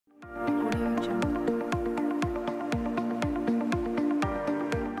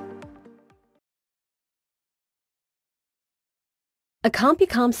A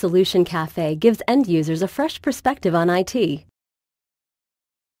CompuCom solution cafe gives end users a fresh perspective on IT.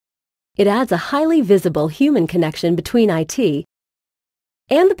 It adds a highly visible human connection between IT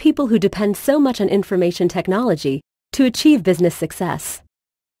and the people who depend so much on information technology to achieve business success.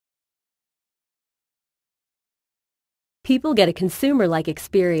 People get a consumer-like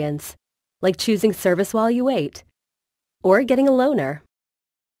experience, like choosing service while you wait, or getting a loaner,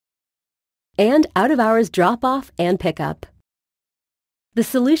 and out-of-hours drop-off and pickup. The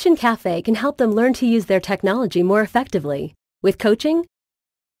Solution Cafe can help them learn to use their technology more effectively with coaching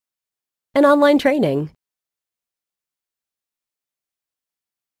and online training.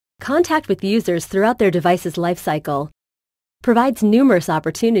 Contact with users throughout their device's lifecycle provides numerous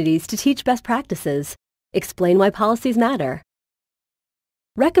opportunities to teach best practices, explain why policies matter,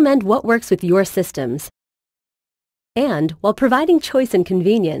 recommend what works with your systems, and, while providing choice and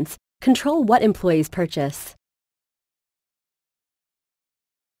convenience, control what employees purchase.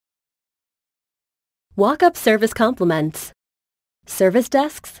 Walk-up service complements, service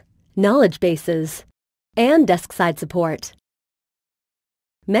desks, knowledge bases, and desk-side support.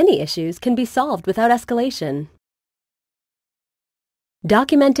 Many issues can be solved without escalation.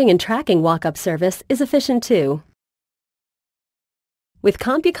 Documenting and tracking walk-up service is efficient too. With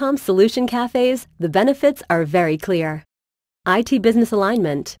CompuCom Solution Cafes, the benefits are very clear. IT business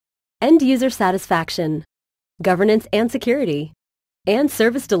alignment, end-user satisfaction, governance and security, and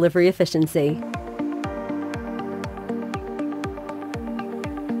service delivery efficiency.